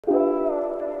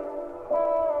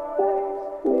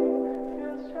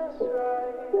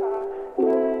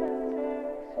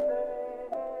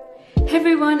Hey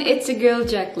everyone, it's your girl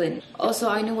Jacqueline. Also,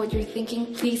 I know what you're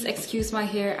thinking. Please excuse my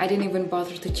hair. I didn't even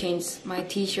bother to change my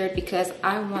t-shirt because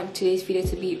I want today's video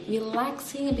to be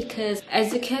relaxing, because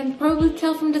as you can probably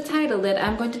tell from the title that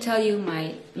I'm going to tell you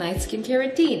my night skincare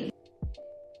routine.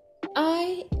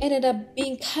 I ended up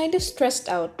being kind of stressed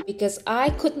out because I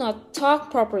could not talk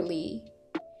properly.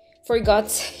 For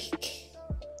God's sake.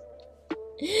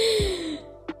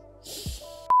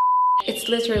 It's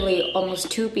literally almost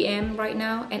 2 p.m. right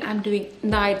now and I'm doing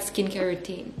night skincare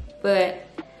routine. But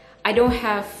I don't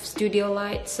have studio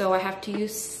light, so I have to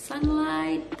use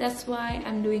sunlight. That's why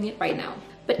I'm doing it right now.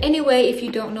 But anyway, if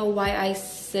you don't know why I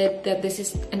said that this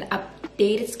is an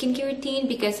updated skincare routine,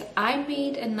 because I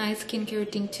made a night skincare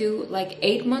routine too like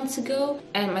 8 months ago,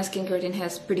 and my skincare routine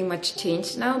has pretty much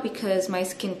changed now because my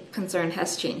skin concern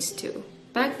has changed too.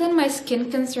 Back then, my skin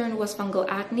concern was fungal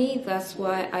acne. That's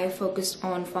why I focused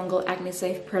on fungal acne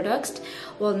safe products.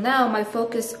 Well, now my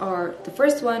focus are, the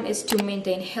first one is to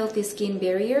maintain healthy skin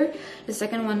barrier. The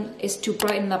second one is to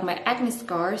brighten up my acne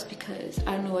scars, because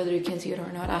I don't know whether you can see it or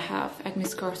not. I have acne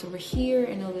scars over here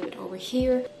and a little bit over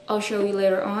here. I'll show you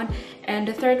later on. And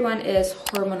the third one is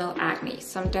hormonal acne.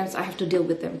 Sometimes I have to deal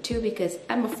with them too because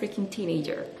I'm a freaking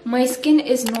teenager. My skin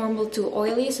is normal to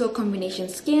oily, so combination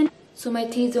skin. So my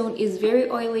T-zone is very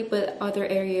oily, but other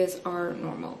areas are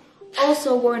normal.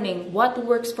 Also, warning, what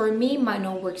works for me might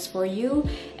not work for you,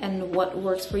 and what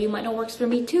works for you might not work for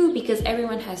me too, because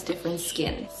everyone has different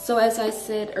skin. So as I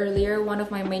said earlier, one of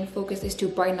my main focus is to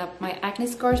brighten up my acne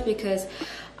scars, because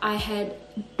I had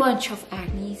a bunch of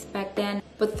acne back then,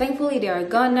 but thankfully they are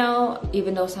gone now,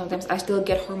 even though sometimes I still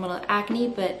get hormonal acne.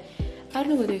 But I don't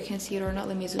know whether you can see it or not.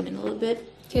 Let me zoom in a little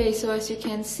bit. Okay, so as you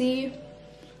can see,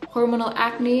 hormonal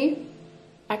acne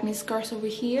scars over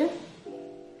here,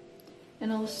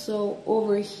 and also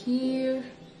over here,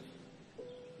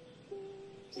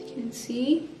 as you can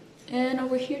see, and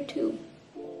over here too.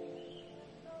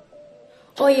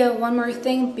 Oh yeah, one more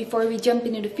thing before we jump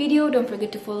into the video, don't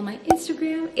forget to follow my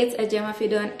Instagram. It's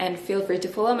jmaffidon, and feel free to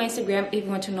follow my Instagram if you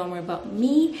want to know more about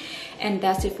me. And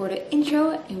that's it for the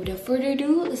intro, and without further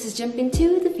ado, let's just jump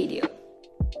into the video.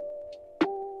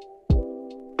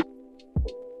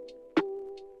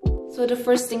 So the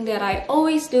first thing that I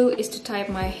always do is to tie up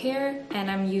my hair, and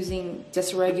I'm using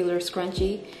just regular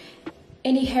scrunchie.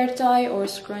 Any hair tie or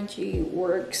scrunchie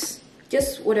works,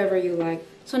 just whatever you like.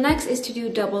 So next is to do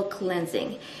double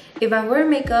cleansing. If I'm wearing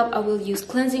makeup, I will use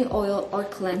cleansing oil or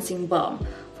cleansing balm.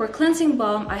 For cleansing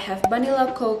balm, I have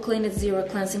Banila Clean It Zero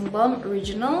Cleansing Balm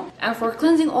Original. And for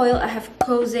cleansing oil, I have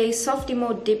Kose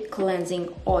Softymo Deep Cleansing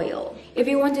Oil. If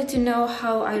you wanted to know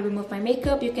how I remove my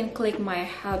makeup, you can click my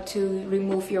How to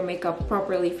Remove Your Makeup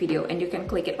Properly video, and you can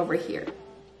click it over here.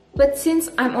 But since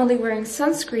I'm only wearing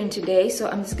sunscreen today, so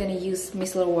I'm just gonna use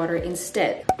micellar water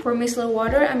instead. For micellar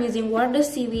water, I'm using Wardah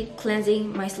Seaweed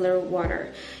Cleansing Micellar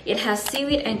Water. It has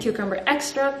seaweed and cucumber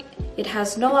extract. It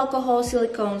has no alcohol,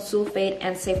 silicone, sulfate,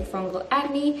 and safe for fungal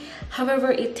acne.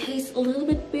 However, it tastes a little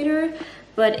bit bitter,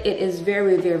 but it is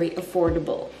very, very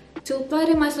affordable. To apply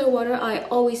the micellar water, I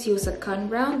always use a cotton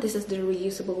brown. This is the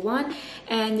reusable one,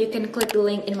 and you can click the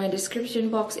link in my description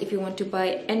box if you want to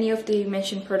buy any of the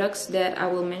mentioned products that I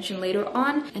will mention later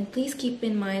on. And please keep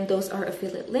in mind those are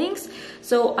affiliate links.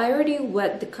 So I already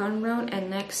wet the cotton brown,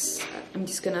 and next I'm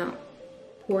just gonna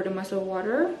pour the micellar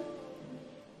water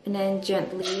and then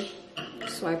gently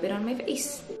swipe it on my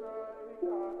face.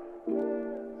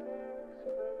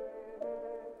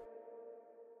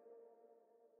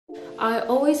 I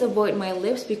always avoid my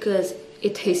lips because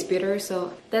it tastes bitter,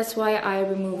 so that's why I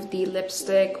remove the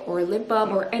lipstick or lip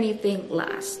balm or anything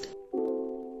last.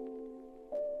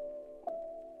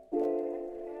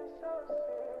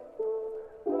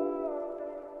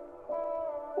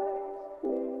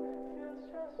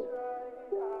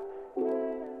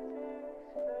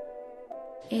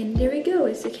 And there we go.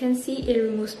 As you can see, it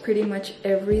removes pretty much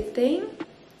everything,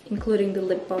 including the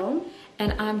lip balm.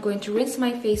 And I'm going to rinse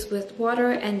my face with water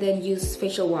and then use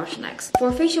facial wash next.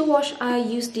 For facial wash, I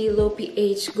use the low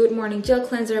pH Good Morning Gel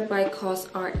Cleanser by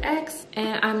COSRX.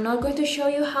 And I'm not going to show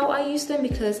you how I use them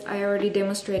because I already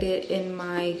demonstrated in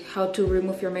my How to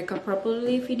Remove Your Makeup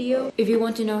Properly video. If you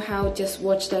want to know how, just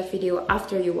watch that video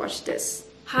after you watch this.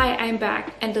 Hi, I'm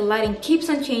back, and the lighting keeps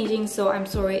on changing, so I'm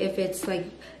sorry if it's like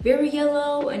very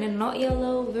yellow and then not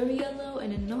yellow, very yellow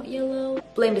and then not yellow.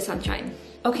 blame the sunshine.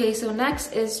 Okay, so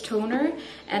next is toner,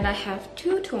 and I have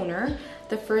two toner.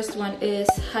 The first one is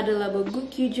Hada Labo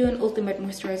Gokujyun Ultimate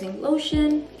Moisturizing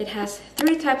Lotion. It has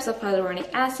 3 types of hyaluronic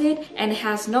acid, and it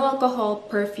has no alcohol,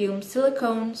 perfume,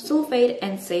 silicone, sulfate,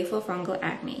 and safe for fungal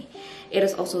acne. It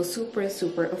is also super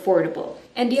affordable.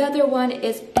 And the other one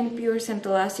is Impure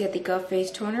Centella Asiatica Face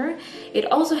Toner. It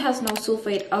also has no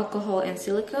sulfate, alcohol, and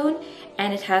silicone,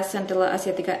 and it has Centella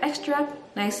Asiatica extract,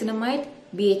 niacinamide,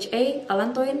 BHA,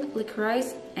 allantoin,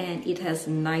 licorice, and it has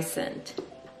nice scent.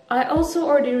 I also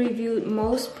already reviewed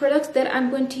most products that I'm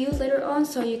going to use later on,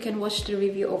 so you can watch the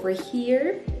review over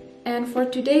here. And for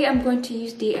today, I'm going to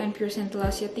use the Impure Centella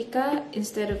Asiatica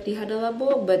instead of the Hada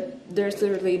Labo, but there's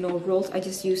literally no rules. I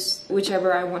just use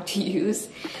whichever I want to use.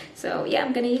 So yeah,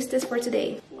 I'm gonna use this for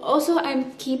today. Also,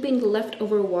 I'm keeping the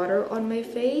leftover water on my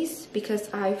face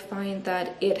because I find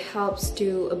that it helps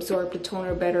to absorb the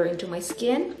toner better into my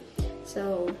skin.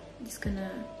 So I'm just gonna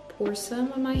pour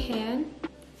some on my hand,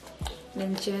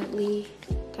 then gently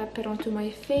tap it onto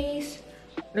my face,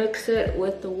 mix it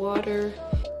with the water.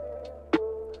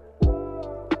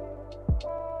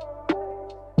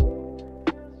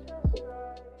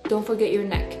 Don't forget your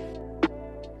neck.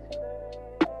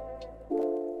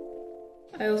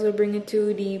 I also bring it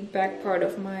to the back part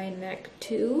of my neck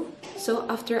too. So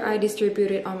after I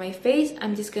distribute it on my face,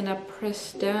 I'm just gonna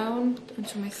press down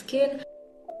onto my skin.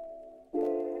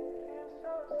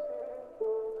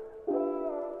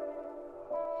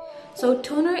 So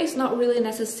toner is not really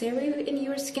necessary in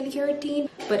your skincare routine,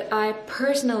 but I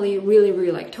personally really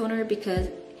like toner because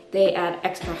they add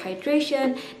extra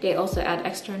hydration, they also add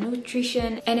extra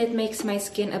nutrition, and it makes my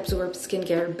skin absorb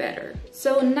skincare better.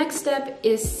 So next step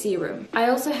is serum. I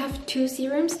also have 2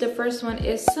 serums. The first one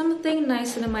is Somethinc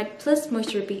Niacinamide Plus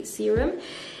Moisture Beet Serum.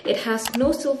 It has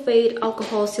no sulfate,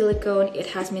 alcohol, silicone, it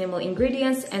has minimal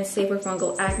ingredients, and safe for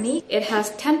fungal acne. It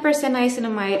has 10%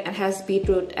 niacinamide and has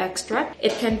beetroot extract.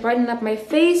 It can brighten up my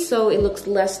face so it looks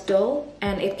less dull,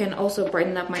 and it can also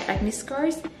brighten up my acne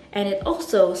scars. And it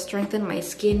also strengthens my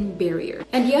skin barrier.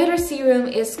 And the other serum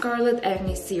is Scarlett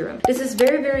Acne Serum. This is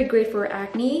very great for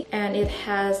acne, and it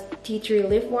has tea tree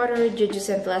leaf water,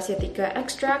 Centella Asiatica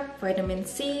extract, vitamin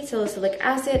C, salicylic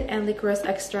acid, and licorice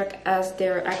extract as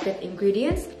their active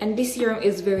ingredients. And this serum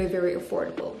is very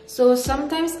affordable. So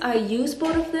sometimes I use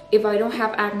both of them. If I don't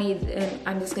have acne, then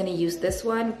I'm just gonna use this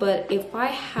one. But if I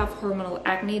have hormonal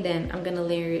acne, then I'm gonna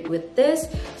layer it with this.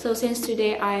 So since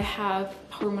today I have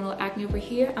hormonal acne over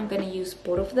here, I'm gonna use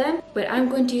both of them, but I'm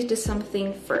going to use the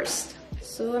Somethinc first.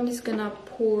 So I'm just gonna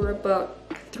pour about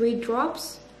 3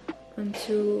 drops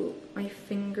onto my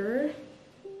finger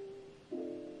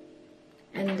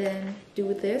and then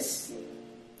do this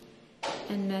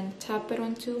and then tap it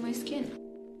onto my skin.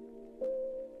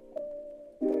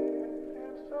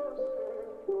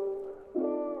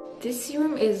 This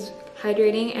serum is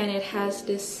hydrating and it has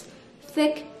this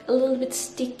thick, a little bit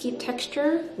sticky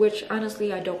texture, which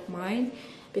honestly I don't mind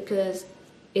because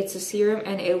it's a serum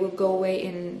and it will go away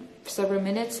in several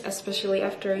minutes, especially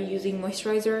after using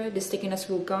moisturizer. The stickiness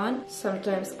will gone.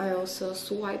 Sometimes I also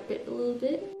swipe it a little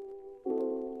bit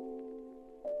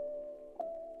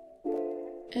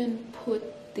and put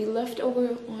the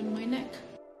leftover on my neck.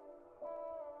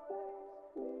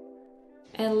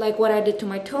 And like what I did to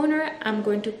my toner, I'm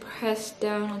going to press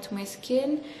down onto my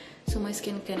skin so my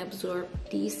skin can absorb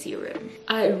the serum.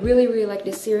 I really like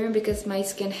this serum because my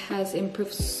skin has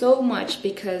improved so much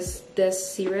because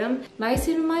this serum.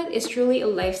 Niacinamide is truly a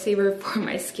lifesaver for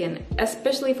my skin,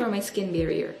 especially for my skin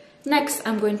barrier. Next,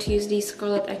 I'm going to use the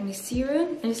Scarlett Acne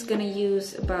Serum. I'm just gonna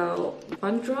use about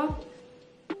 1 drop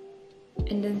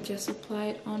and then just apply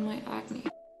it on my acne.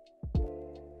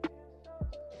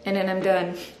 And then I'm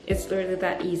done. It's literally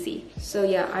that easy. So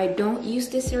yeah, I don't use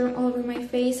this serum all over my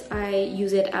face. I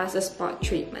use it as a spot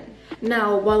treatment.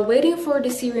 Now, while waiting for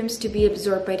the serums to be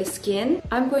absorbed by the skin,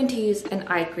 I'm going to use an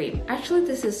eye cream. Actually,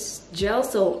 this is gel,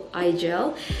 so eye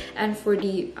gel. And for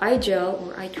the eye gel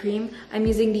or eye cream, I'm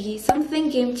using the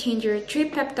Somethinc Game Changer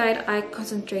Tripeptide Eye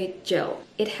Concentrate Gel.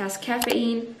 It has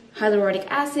caffeine, hyaluronic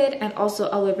acid, and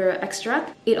also aloe vera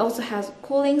extract. It also has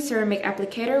cooling ceramic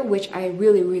applicator, which I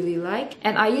really like.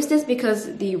 And I use this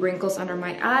because the wrinkles under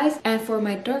my eyes and for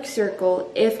my dark circle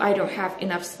if I don't have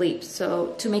enough sleep,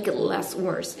 so to make it less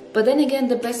worse. But then again,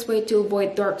 the best way to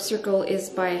avoid dark circle is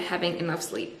by having enough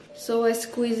sleep. So I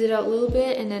squeeze it out a little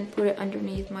bit and then put it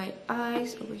underneath my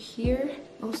eyes over here,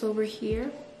 also over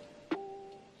here.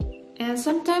 And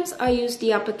sometimes I use the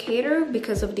applicator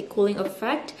because of the cooling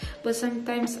effect, but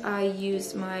sometimes I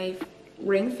use my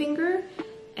ring finger,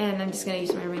 and I'm just gonna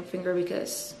use my ring finger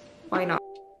because why not?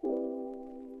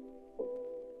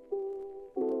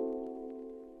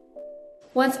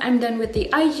 Once I'm done with the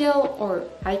eye gel or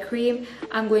eye cream,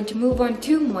 I'm going to move on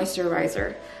to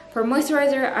moisturizer. For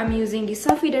moisturizer, I'm using the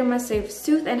Safi Dermasafe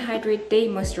Soothe and Hydrate Day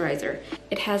Moisturizer.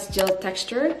 It has gel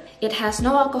texture, it has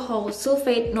no alcohol,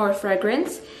 sulfate, nor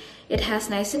fragrance. It has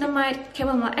niacinamide,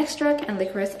 chamomile extract, and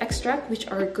licorice extract, which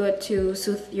are good to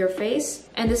soothe your face.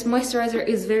 And this moisturizer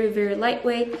is very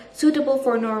lightweight, suitable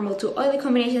for normal to oily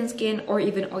combination skin or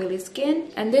even oily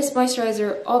skin. And this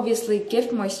moisturizer obviously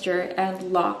gives moisture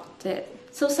and locked it.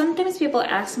 So sometimes people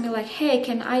ask me like, hey,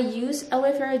 can I use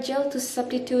aloe vera gel to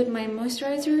substitute my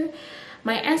moisturizer?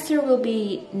 My answer will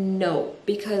be no,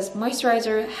 because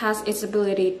moisturizer has its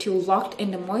ability to lock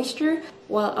in the moisture,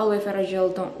 while aloe vera gel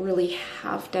don't really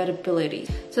have that ability.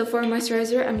 So for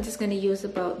moisturizer, I'm just gonna use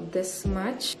about this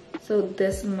much. So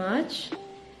this much.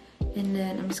 And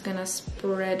then I'm just gonna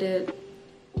spread it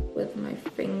with my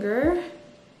finger.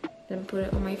 Then put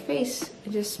it on my face.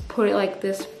 I just put it like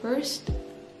this first.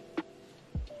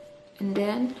 And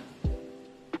then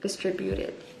distribute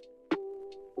it.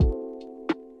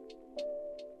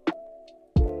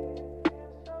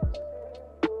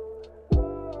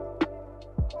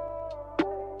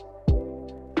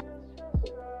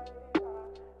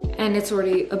 And it's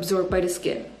already absorbed by the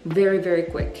skin very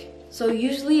quick. So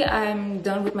usually I'm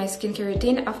done with my skincare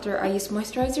routine after I use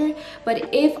moisturizer,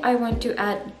 but if I want to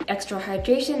add extra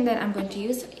hydration, then I'm going to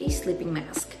use a sleeping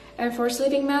mask. And for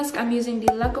sleeping mask, I'm using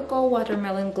the Lacoco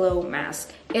Watermelon Glow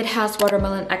Mask. It has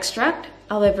watermelon extract,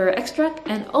 aloe vera extract,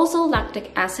 and also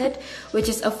lactic acid, which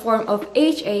is a form of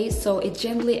AHA, so it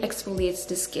gently exfoliates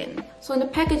the skin. So in the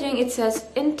packaging, it says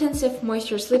intensive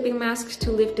moisture sleeping mask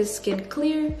to leave the skin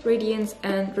clear, radiant,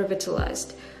 and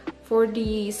revitalized. For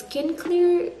the skin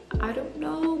clear, I don't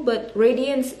know, but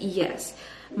radiance, yes.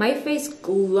 My face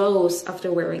glows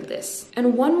after wearing this.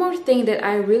 And one more thing that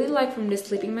I really like from this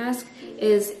sleeping mask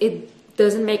is it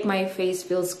doesn't make my face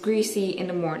feel greasy in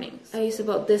the morning. I use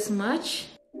about this much.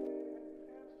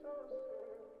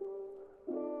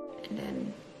 And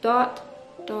then dot.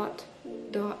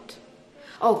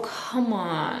 Oh, come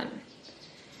on.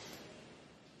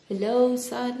 Hello,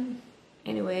 sun.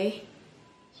 Anyway,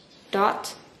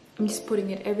 dot. I'm just putting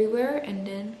it everywhere and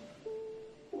then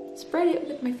spread it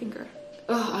with my finger.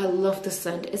 Oh, I love the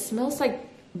scent. It smells like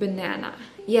banana.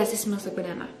 Yes, it smells like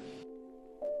banana.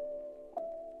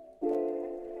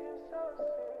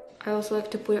 I also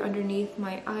like to put it underneath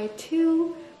my eye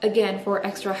too. Again, for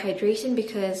extra hydration,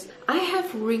 because I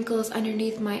have wrinkles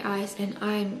underneath my eyes and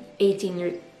I'm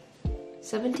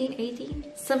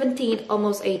 17,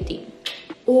 almost 18.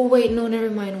 Oh wait, no, never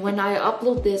mind. When I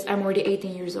upload this, I'm already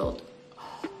 18 years old.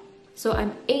 So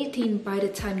I'm 18 by the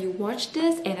time you watch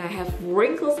this, and I have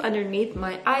wrinkles underneath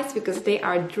my eyes because they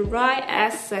are dry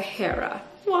as Sahara.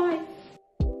 Why?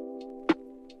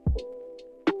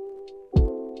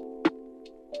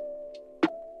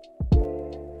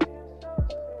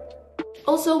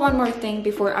 Also, one more thing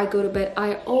before I go to bed,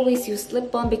 I always use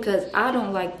lip balm because I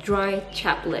don't like dry,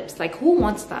 chapped lips. Like, who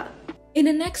wants that? In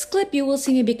the next clip, you will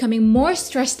see me becoming more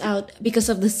stressed out because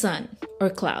of the sun or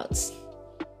clouds.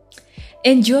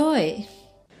 Enjoy!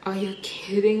 Are you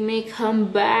kidding me?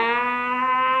 Come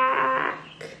back!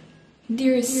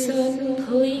 Dear sun,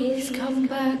 please come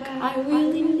back. I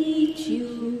really need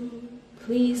you.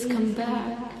 Please come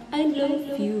back. I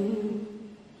love you.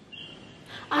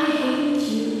 I hate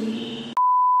you.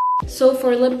 So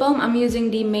for lip balm, I'm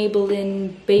using the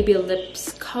Maybelline Baby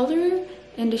Lips color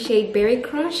in the shade Berry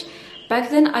Crush. Back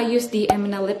then, I used the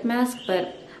Emina lip mask,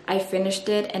 but I finished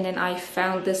it and then I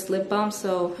found this lip balm,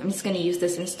 so I'm just gonna use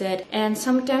this instead. And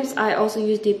sometimes I also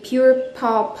use the Pure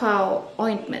Paw Paw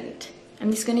ointment.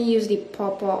 I'm just gonna use the Paw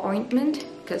Paw ointment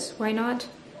because why not?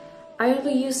 I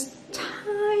only use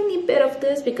tiny bit of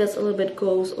this because a little bit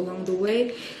goes along the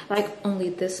way, like only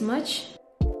this much.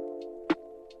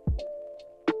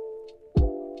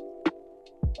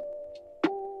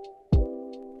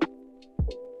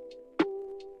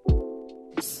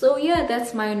 So yeah,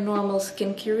 that's my normal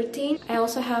skincare routine. I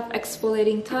also have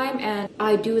exfoliating time and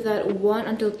I do that 1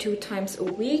 until 2 times a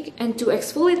week. And to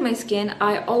exfoliate my skin,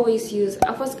 I always use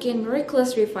Avoskin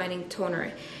Miraculous Refining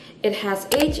Toner. It has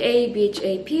AHA,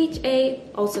 BHA, PHA,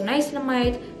 also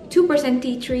niacinamide, 2%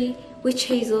 tea tree, witch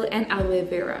hazel, and aloe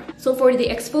vera. So for the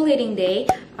exfoliating day,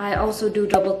 I also do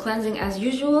double cleansing as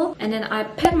usual, and then I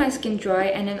pat my skin dry,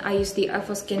 and then I use the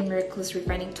Avoskin Miraculous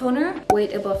Refining Toner,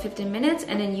 wait about 15 minutes,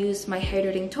 and then use my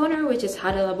hydrating toner, which is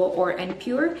Hada, Labo, or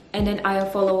Pure, and then I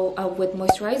follow up with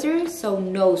moisturizer, so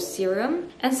no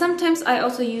serum. And sometimes I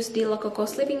also use the Lacoco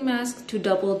sleeping mask to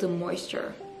double the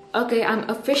moisture. Okay, I'm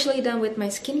officially done with my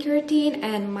skincare routine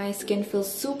and my skin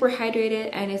feels super hydrated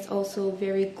and it's also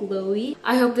very glowy.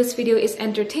 I hope this video is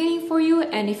entertaining for you,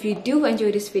 and if you do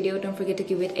enjoy this video, don't forget to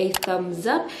give it a thumbs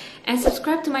up and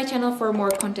subscribe to my channel for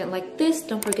more content like this.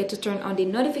 Don't forget to turn on the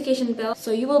notification bell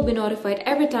so you will be notified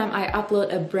every time I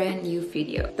upload a brand new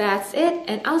video. That's it,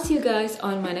 and I'll see you guys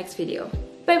on my next video.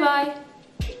 Bye bye!